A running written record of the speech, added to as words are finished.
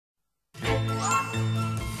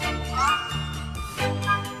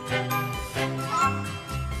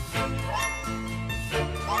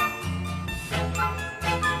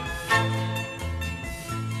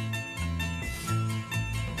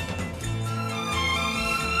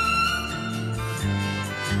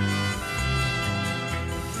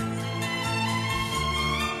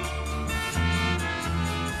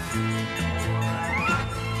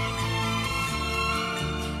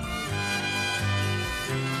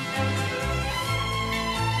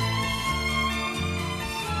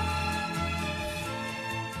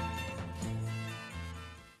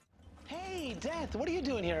What are you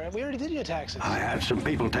doing here? We already did your taxes. I had some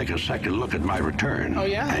people take a second look at my return. Oh,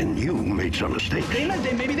 yeah? And you made some mistakes.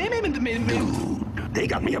 Maybe they made Dude, they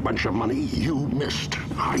got me a bunch of money you missed.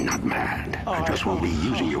 I'm not mad. I just won't be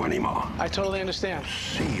using you anymore. I totally understand.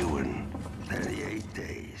 See you in 38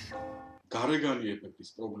 days. გარეგანი ეფექტის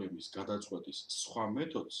პრობლემის გადაწყვეტის სხვა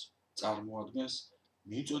მეთოდს წარმოადგენს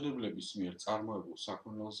მიწოდებლების მიერ წარმოებულ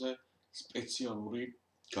საქონელზე სპეციალური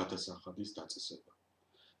გადასახადის დაწესება.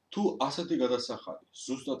 თუ ასეთი გადასახადი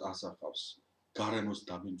ზუსტად ასახავს გარემოს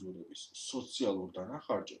დაბინძურების სოციალურ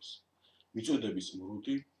დანახარჯებს, მიწოდების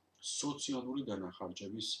მრუდი სოციალური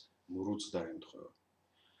დანახარჯების მრუდს დაემთხვევა.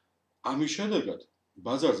 ამის შედეგად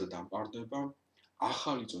ბაზარზე დამყარდება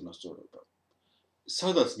ახალი წონასწორობა,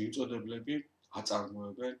 სადაც მიწოდებლები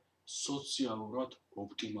აწარმოებენ სოციალურად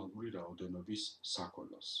ოპტიმალური რაოდენობის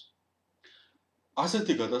საქონელს.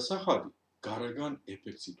 ასეთი გადასახადი გარეგან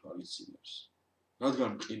ეფექტს ითვალისწინებს,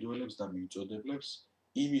 რადგან მყიდველებს და მიწოდებლებს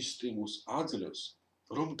იმის სტიმულს აძლევს,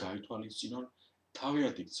 რომ გაითვალისწინონ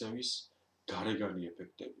თავიანთი ქცევის გარეგანი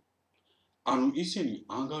ეფექტები. ანუ ისინი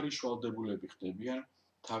ანგარიშვალდებულები ხდებიან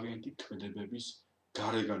თავიანთი ქმედებების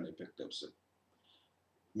გარეგან ეფექტებზე.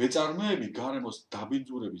 მეწარმეები გარემოს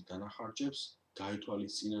დაბინძურების დანახარჯებს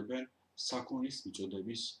გაითვალისწინებენ საქონლის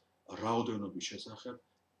მიწოდების რაოდენობის შესახებ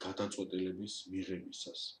გადაწყვეტილების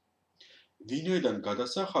მიღებისას. ვინაიდან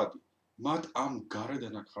გადასახადი მათ ამ გარე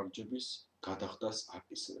დანახარჯების გადახდას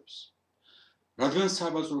აკისრებს. რადგან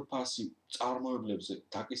საბაზრო ფასი წარმოებლებზე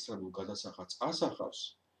დაკისრებულ გადასახადს ასახავს,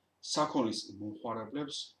 საქონლის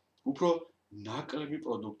მომხმარებლებს უფრო ნაკლები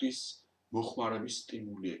პროდუქტის მოხმარების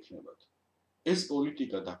სტიმული ექნებათ. ეს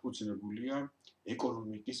პოლიტიკა დაფუძნებულია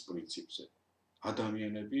ეკონომიკის პრინციპზე.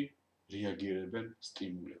 ადამიანები რეაგირებენ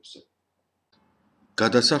სტიმულებზე.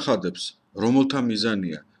 გადასახადებს, რომელთა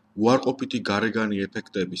მიზანია უარყოფითი გარეგანი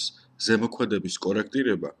ეფექტების ზემოქმედების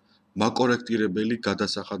კორექტირება, მაკორექტირებელი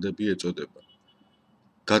გადასახადები ეწოდება.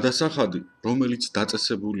 გადასახადი, რომელიც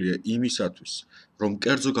დაწესებულია იმისათვის, რომ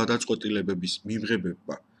კერძო გადაწყვეტილებების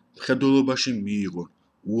მიმღებებმა მხედველობაში მიიღონ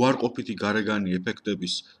უარყოფითი გარეგანი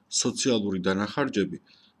ეფექტების სოციალური დანახარჯები,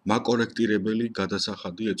 მაკორექტირებელი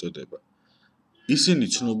გადასახადი ეწოდება. ისინი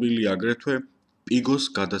ცნობილია აგრეთვე პიგოს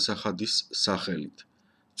გადასახადის სახელით.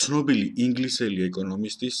 ცნობილი ინგლისელი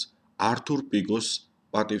ეკონომისტის ართურ პიგოს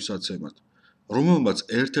პატივსაცემად, რომელმაც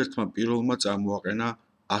ერთ-ერთმა პირველმა წამოაყენა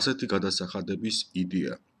ასეთი გადასახადების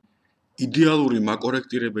იდეა. იდეალური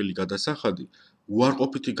მაკორექტირებელი გადასახადი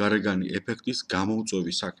უარყოფითი გარეგანი ეფექტის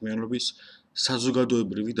გამომწვევი საქმიანობის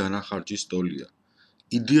საზოგადოებრივი დანახარჯის ტოლია.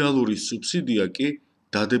 იდეალური სუბსიდია კი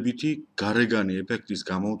დადებითი გარეგანი ეფექტის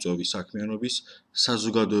გამომწვევი საქმიანობის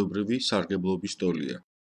საზოგადოებრივი სარგებლობის ტოლია.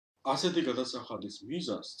 ასეთი გადასახადის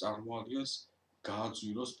მიზანს წარმოადგენს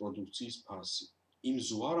გააძვიროს პროდუქციის ფასი იმ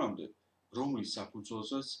ზვარამდე, რომლის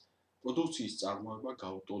საფუძველზეც პროდუქციის წარმოება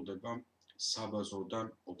გაუტოლდება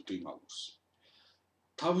საბაზროდან ოპტიმალურს.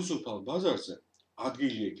 თავისუფალ ბაზარზე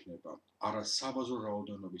ადგილი ექნება არა საბაზრო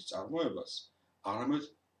რაოდენობის წარმოებას, არამედ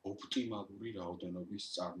ოპტიმალური რაოდენობის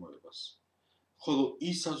წარმოებას. ხოლო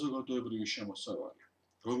ის საზოგადოებრივი შემოსავალი,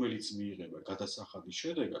 რომელიც მიიღება გადასახადის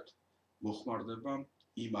შედეგად, მოხმარდება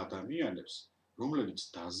იმ ადამიანებს, რომლებიც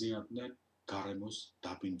დაზიანდნენ გარემოს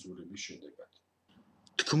დაბინძურების შედეგად.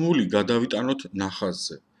 თქმული გადავიტანოთ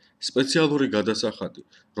ნახაზზე. სპეციალური გადასახადი,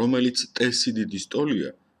 რომელიც ტესიდიდის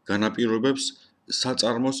ტოლია, განაპირობებს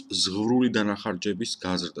საწარმოს ზღვრული დანახარჯების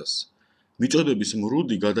გაზრდას. მიწოდების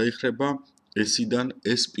მრუდი გადაიხრება S-დან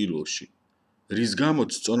S პირულში, რის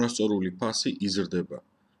გამოც წონასწორული ფასი იზრდება,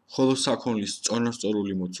 ხოლო საქონლის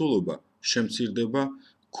წონასწორული მოცულობა შემცირდება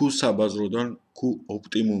Q საბაზროდან Q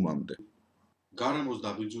ოპტიმუმამდე. გარემოს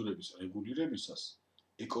დაბინძურების რეგულირებისას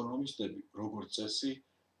ეკონომისტები, როგორც წესი,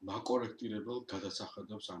 მაკორექტირებელ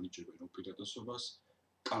გადასახადებს ანიჭებენ უპირატესობას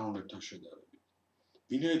კანონებთან შედარებით.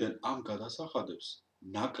 ვინაიდან ამ გადასახადებს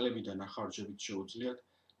ნაკლები დანახარჯებით შეუძლიათ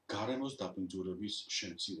გარემოს დაბინძურების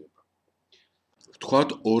შემცირება. ვთქვათ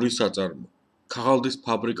ორი საწარმო, ქაღალდის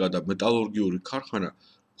ფაბრიკა და მეტალურგიული ქარხანა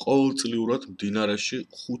ყოველწლიურად მდინარეში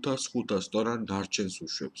 500 ტონა ნარჩენს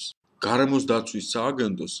უშვებს. გარემოს დაცვის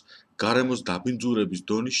სააგენტოს გარემოს დაბინძურების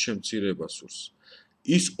დონის შემცირება სურს.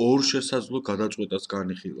 ის ორ შესაძლო გადაწყვეტას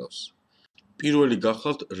განიხილავს. პირველი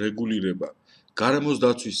გახლავთ რეგულირება. გარემოს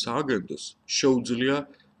დაცვის სააგენტოს შეუძლია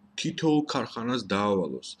თითოეულ ქარხანას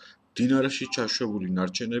დაავალოს მდინარეში ჩაშვებული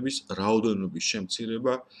ნარჩენების რაოდენობის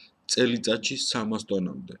შემცირება წელიწადში 300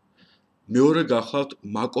 ტონამდე. მეორე გახლავთ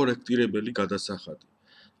მაკორექტირებელი გადასახადი.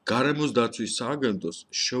 გარემოს დაცვის სააგენტოს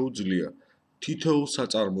შეუძლია თითოეულ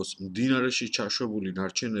საწარმოს მდინარეში ჩაშვებული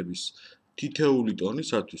ნარჩენების თითოეული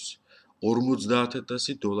ტონისათვის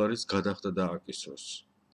 $50,000 გადახდა დააკისროს.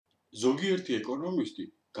 ზოგიერთი ეკონომისტი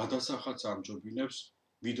გადასახადს ამჯობინებს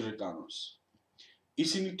ვიდრე კანონს.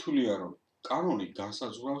 ისინი თვლიან, რომ კანონი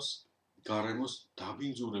განსაზღვრავს გარემოს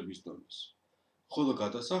დაბინძურების დონეს, ხოლო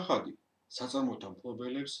გადასახადი საწარმოთა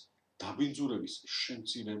მფლობელებს დაბინძურების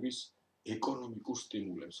შემცირების ეკონომიკურ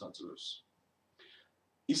სტიმულებს აძლევს.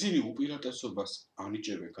 ისინი უპირატესობას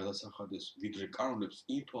ანიჭებენ გადასახადეს ვიდრე კანონებს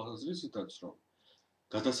იმ თვალსაზრისითაც, რომ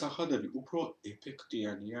გადასახადები უფრო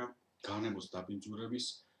ეფექტიანია გარემოს დაბინძურების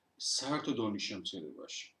საერთო დონის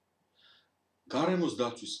შემცირებაში. გარემოს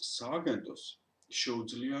დაცვის სააგენტოს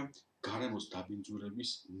შეუძლია გარემოს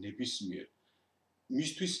დაბინძურების ნებისმიერ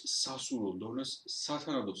მისთვის სასურველ დონეს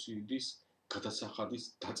სათანადო სიდიდის გადასახადის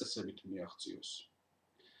დაწესებით მიაღწიოს.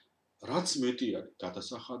 რაც მეტი არის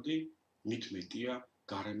გადასახადი, მით მეტია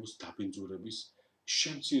გარემოს დაბინძურების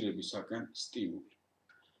შემცირებისაკენ სტიმული.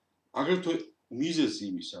 აგრეთვე მიზეზი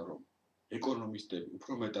იმისა, რომ ეკონომისტები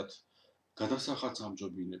უფრო მეტად გადასახადს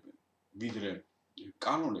ამჯობინებენ, ვიდრე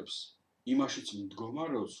კანონებს, იმაშიც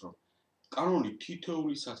მდგომარეობს, რომ კანონი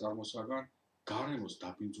თითოეული საწარმოსაგან გარემოს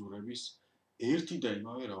დაბინძურების ერთი და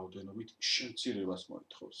იმავე რაოდენობით შემცირებას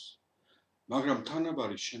მოითხოვს. მაგრამ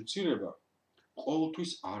თანაბარი შემცირება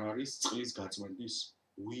ყოველთვის არ არის წყლის გაწმენდის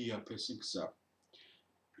უიაფესი გზა.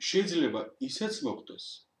 შეიძლება ისეც მოხდეს,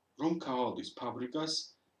 რომ ქაღალდის ფაბრიკას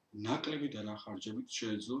ნაკლები დანახარჯებით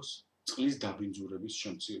შეეძლოს წყლის დაბინძურების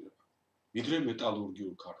შემცირება, ვიდრე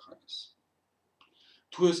მეტალურგიულ ქარხანას.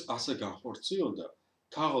 თუ ეს ასე განხორციელდა,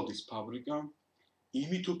 ქაღალდის ფაბრიკა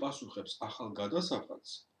იმით უპასუხებს ახალ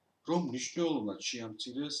გადასახადს, რომ მნიშვნელოვნად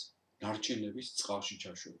შეამცირეს ნარჩენების წყალში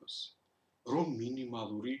ჩაშვებას, რომ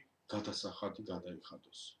მინიმალური გადასახადი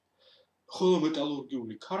გადაიხადოს. ხოლო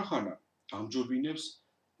მეტალურგიული ქარხანა ამჯობინებს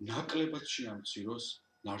ნაკლებად შეამციროს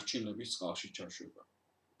ნარჩენების წყალში ჩაშვება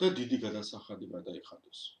და დიდი გადასახადი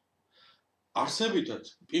გადაიხადოს. არსებითად,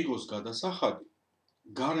 პიგოს გადასახადი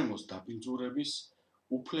გარემოს დაბინძურების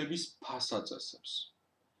უფლების ფასს აწესებს.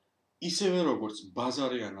 ისევე როგორც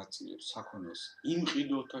ბაზარი ანაწილებს საქონელს იმ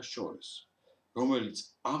ყიდულთა შორის, რომელიც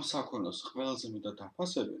ამ საქონელს ყველაზე მეტად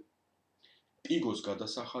აფასებენ, პიგოს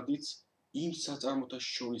გადასახადიც იმ საწარმოთა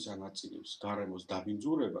შორის ანაწილებს გარემოს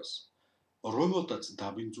დაბინძურებას, რომელთაც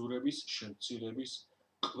დაბინძურების შემცირების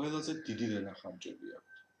ყველაზე დიდი დანახარჯები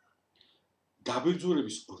აქვთ.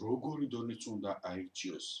 დაბინძურების როგორი დონეც უნდა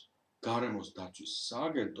აირჩიოს გარემოს დაცვის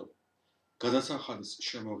სააგენტომ, გადასახადის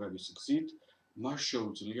შემოღების გზით მას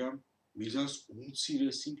შეუძლია მიზანს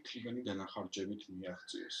უმცირესი მთლიანი დანახარჯებით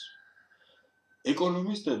მიაღწიოს.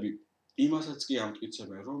 ეკონომისტები იმასაც კი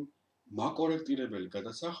ამტკიცებენ, რომ მაკორექტირებელი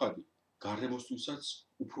გადასახადი გარემოსთვისაც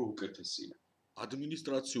უფრო უკეთესია.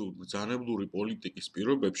 ადმინისტრაციულ-მბრძანებლური პოლიტიკის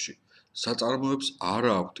პირობებში საწარმოებს არ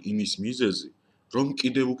აქვთ იმის მიზეზი, რომ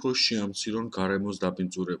კიდევ უფრო შეამცირონ გარემოს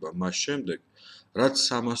დაბინძურება მას შემდეგ, რაც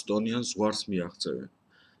 300 ტონიან ზღვარს მიაღწევენ.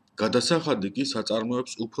 გადასახადი კი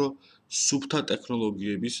საწარმოებს უფრო სუფთა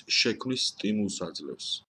ტექნოლოგიების შექმნის სტიმულს აძლევს.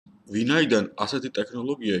 ვინაიდან ასეთი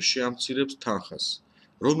ტექნოლოგია შეამცირებს თანხას,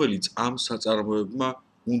 რომელიც ამ საწარმოებმა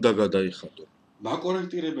უნდა გადაიხადონ.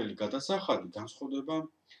 მაკორექტირებელი გადასახადი განსხვავდება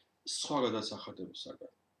სხვა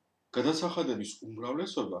გადასახადებისაგან. გადასახადების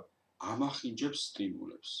უმრავლესობა ამახინჯებს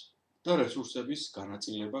სტიმულებს და რესურსების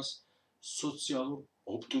განაწილებას სოციალურ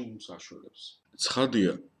ოპტიმუმს აშორებს.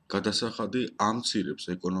 ცხადია, გადასახადი ამცირებს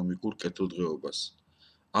ეკონომიკურ კეთილდღეობას,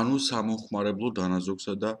 ანუ სამომხმარებლო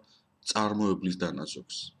დანაზოგსა და წარმოებლის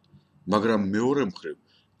დანაზოგს. მაგრამ მეორე მხრივ,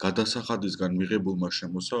 გადასახადისგან მიღებულმა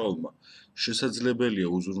შემოსავალმა შესაძლებელია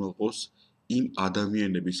უზრუნველყოს იმ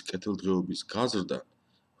ადამიანების კეთილდღეობის გაზრდა,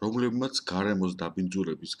 რომლებმაც გარემოს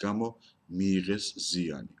დაბინძურების გამო მიიღეს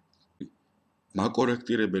ზიანი.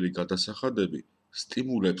 მაკორექტირებელი გადასახადები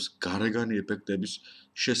სტიმულებს გარეგანი ეფექტების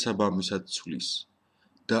შესაბამისად ცვლის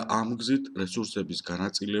და ამ გზით რესურსების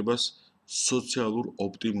განაწილებას სოციალურ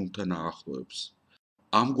ოპტიმუმთან აახლოებს.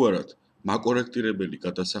 ამგვარად, მაკორექტირებელი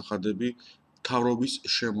გადასახადები მთავრობის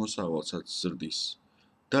შემოსავალსაც ზრდის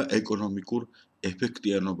და ეკონომიკურ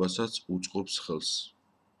ეფექტიანობასაც უწყობს ხელს.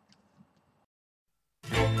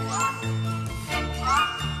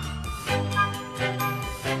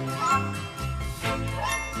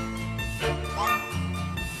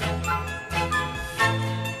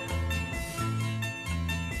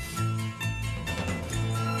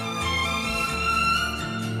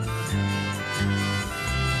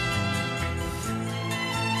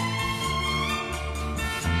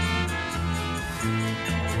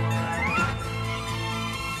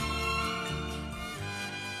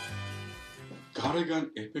 გარეგან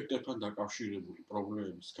ეფექტებთან დაკავშირებული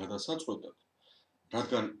პრობლემების გადასაწყვეტად,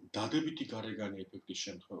 რადგან დადებითი გარეგანი ეფექტის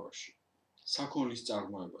შემთხვევაში საქონლის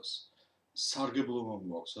წარმოებას სარგებლობა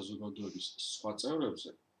მოაქვს საზოგადოების სხვა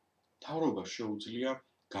წევრებზე, მთავრობას შეუძლია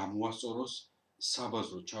გამოასწოროს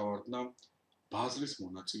საბაზრო ჩავარდნა ბაზრის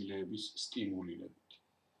მონაწილეების სტიმულირებით.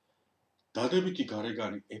 დადებითი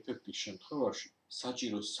გარეგანი ეფექტის შემთხვევაში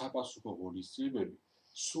საჭირო საპასუხო ღონისძიებები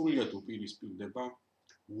სრულად უპირისპირდება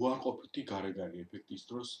უარყოფითი გარეგანი ეფექტის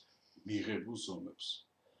დროს მიღებულ ზომებს.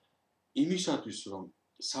 იმისათვის, რომ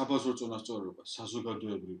საბაზრო წონასწორობა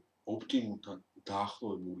საზოგადოებრივ ოპტიმუმთან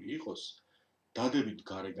დაახლოებული იყოს, დადებით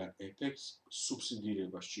გარეგან ეფექტს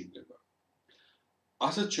სუბსიდირება სჭირდება.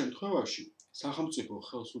 ასეთ შემთხვევაში სახელმწიფო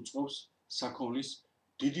ხელს უწყობს საქონლის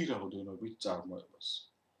დიდი რაოდენობით წარმოებას.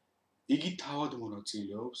 იგი თავად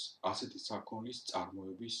მონაწილეობს ასეთი საქონლის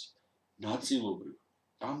წარმოების ნაწილობრივ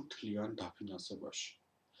ან მთლიან დაფინანსებაში.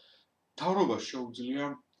 მთავრობას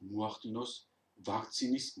შეუძლია მოახდინოს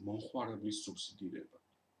ვაქცინის მომხმარებლის სუბსიდირება.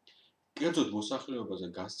 კერძოდ მოსახლეობაზე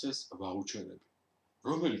გასცეს ვაუჩერები,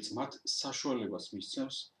 რომელიც მათ საშუალებას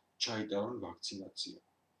მისცემს ჩაიტარონ ვაქცინაცია.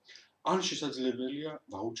 ან შესაძლებელია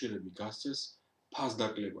ვაუჩერები გასცეს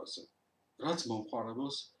ფასდაკლებაზე, რაც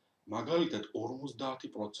მომხმარებელს მაგალითად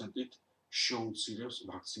 50%-ით შეუმცირებს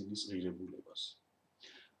ვაქცინის ღირებულებას.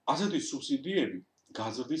 ასეთი სუბსიდიები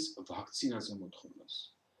გაზრდის ვაქცინაზე მოთხოვნას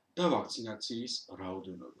და ვაქცინაციის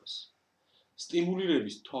რაოდენობას.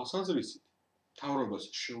 სტიმულირების თვალსაზრისით მთავრობას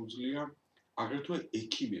შეუძლია აგრეთვე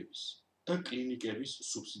ექიმების და კლინიკების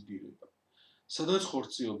სუბსიდირება, სადაც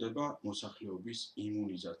ხორციელდება მოსახლეობის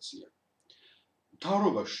იმუნიზაცია.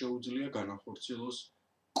 მთავრობას შეუძლია განახორციელოს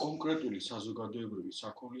კონკრეტული საზოგადოებრივი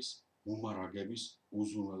საქონლის მომარაგების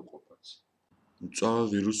უზრუნველყოფაც. მწვავე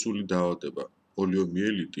ვირუსული დაავადება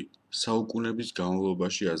პოლიომიელიტი საუკუნეების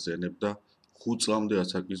განმავლობაში აზიანებდა 5 წლამდე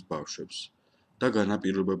ასაკის ბავშვებს და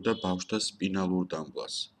განაპირობებდა ბავშვთა სპინალურ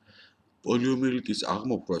დამბლას. პოლიომიელიტის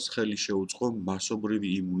აღმოფხვას ხელი შეუწყო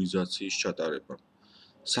მასობრივი იმუნიზაციის ჩატარებამ.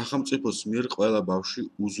 სახელმწიფოს მიერ ყველა ბავშვი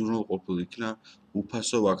უზრუნველყოფილ იქნა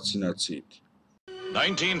უფასო ვაქცინაციით.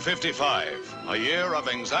 1955, a year of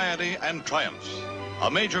anxiety and triumphs. A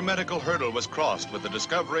major medical hurdle was crossed with the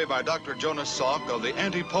discovery by Dr. Jonas Salk of the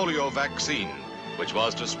anti-polio vaccine, which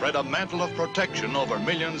was to spread a mantle of protection over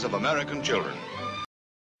millions of American children.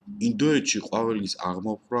 ინდოეთში ყვავილის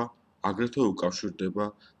აღმოფხვრა აგრეთვე უკავშირდება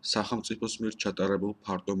სახელმწიფოს მიერ ჩატარებულ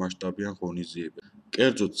ფართომასშტაბიან ღონისძიებებს.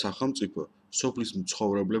 კერძოდ სახელმწიფო სოფლის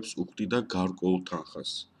მცხოვრებლებს უხდიდა გარკვეულ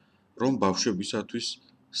თანხას, რომ ბავშვებისათვის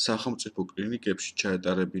სახელმწიფო კლინიკებში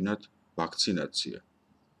ჩაეტარებინათ ვაქცინაცია.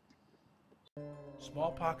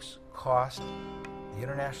 Smallpox cost the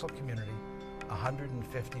international community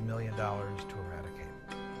 $150 million to eradicate.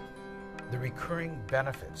 The recurring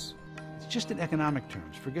benefits, It's just in economic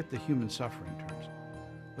terms. Forget the human suffering terms.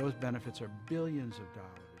 Those benefits are billions of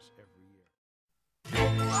dollars every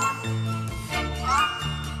year.